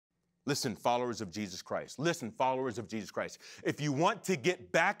Listen, followers of Jesus Christ. Listen, followers of Jesus Christ. If you want to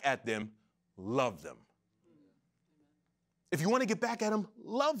get back at them, love them. If you want to get back at them,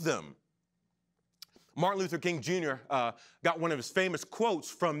 love them. Martin Luther King Jr. Got one of his famous quotes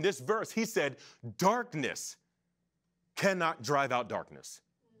from this verse. He said, "Darkness cannot drive out darkness.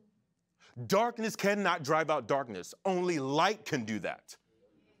 Darkness cannot drive out darkness. Only light can do that."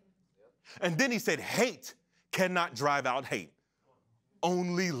 And then he said, "Hate cannot drive out hate.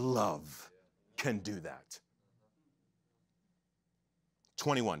 Only love can do that."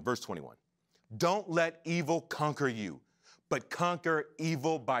 21, verse 21. "Don't let evil conquer you, but conquer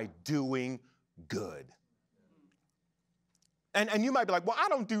evil by doing good." And you might be like, "Well, I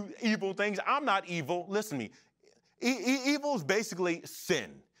don't do evil things. I'm not evil." Listen to me. Evil is basically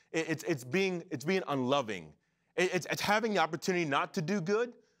sin. It's being unloving. It's having the opportunity not to do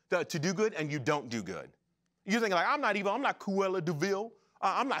good, to do good, and you don't do good. You're thinking like, "I'm not evil. I'm not Cruella de Vil.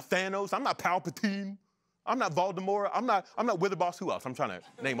 I'm not Thanos. I'm not Palpatine. I'm not Voldemort. I'm not Witherboss." Who else? I'm trying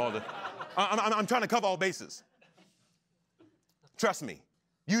to name all the. I'm trying to cover all bases. Trust me,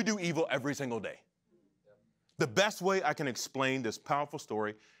 you do evil every single day. The best way I can explain this powerful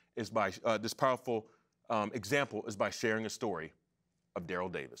story is by this powerful example is by sharing a story of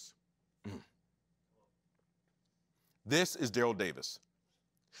Daryl Davis. This is Daryl Davis,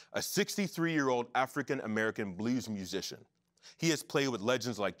 a 63-year-old African-American blues musician. He has played with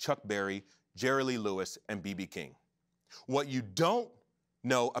legends like Chuck Berry, Jerry Lee Lewis, and B.B. King. What you don't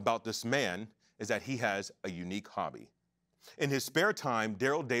know about this man is that he has a unique hobby. In his spare time,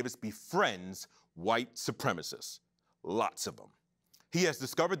 Daryl Davis befriends white supremacists, lots of them. He has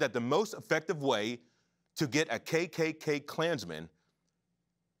discovered that the most effective way to get a KKK Klansman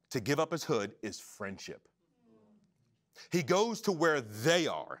to give up his hood is friendship. He goes to where they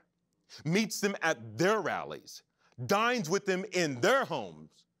are, meets them at their rallies, dines with them in their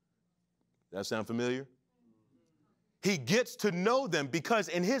homes. That sound familiar? He gets to know them because,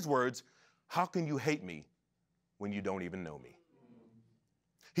 in his words, "How can you hate me when you don't even know me?"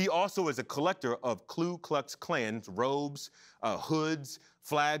 He also is a collector of Ku Klux Klan's robes, hoods,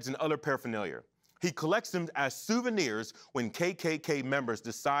 flags, and other paraphernalia. He collects them as souvenirs when KKK members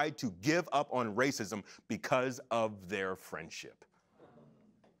decide to give up on racism because of their friendship.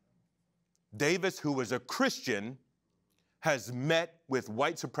 Davis, who is a Christian, has met with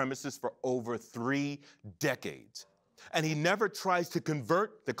white supremacists for over 3 decades. And he never tries to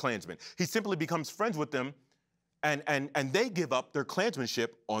convert the Klansmen. He simply becomes friends with them, and they give up their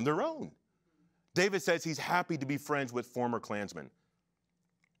Klansmanship on their own. Davis says he's happy to be friends with former Klansmen.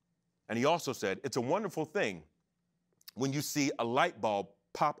 And he also said, it's a wonderful thing when you see a light bulb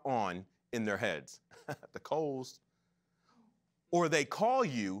pop on in their heads, the Coles, or they call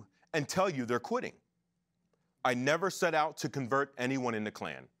you and tell you they're quitting. I never set out to convert anyone in the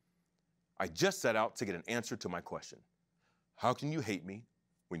Klan. I just set out to get an answer to my question. How can you hate me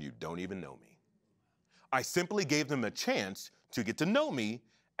when you don't even know me? I simply gave them a chance to get to know me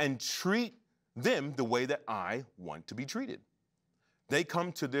and treat them the way that I want to be treated. They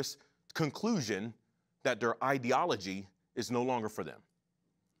come to this conclusion that their ideology is no longer for them.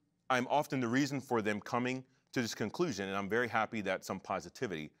 I'm often the reason for them coming to this conclusion, and I'm very happy that some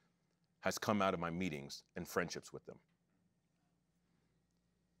positivity has come out of my meetings and friendships with them.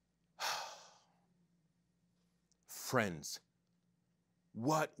 Friends,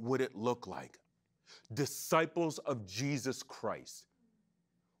 what would it look like? Disciples of Jesus Christ,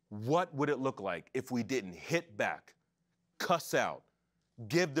 what would it look like if we didn't hit back, cuss out,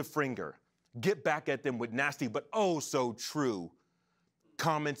 give the finger, get back at them with nasty but oh so true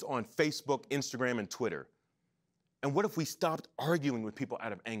comments on Facebook, Instagram, and Twitter? And what if we stopped arguing with people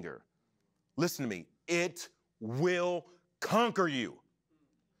out of anger? Listen to me, it will conquer you.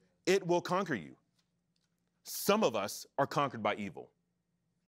 It will conquer you. Some of us are conquered by evil.